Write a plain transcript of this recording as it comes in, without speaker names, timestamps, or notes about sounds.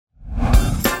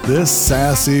This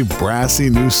sassy, brassy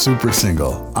new super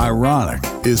single, Ironic,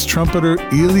 is trumpeter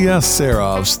Ilya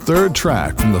Serov's third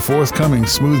track from the forthcoming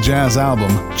smooth jazz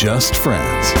album, Just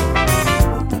Friends.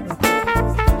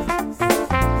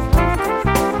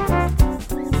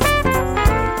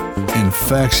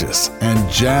 Infectious and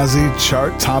jazzy,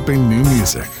 chart-topping new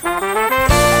music.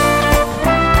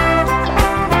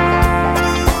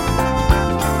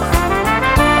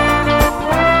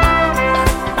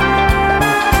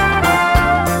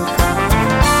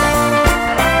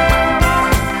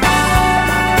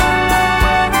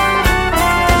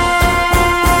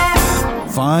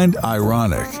 Find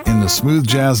Ironic in the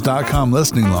smoothjazz.com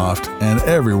listening loft and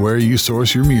everywhere you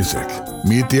source your music.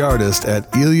 Meet the artist at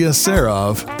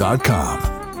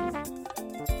ilyaserov.com.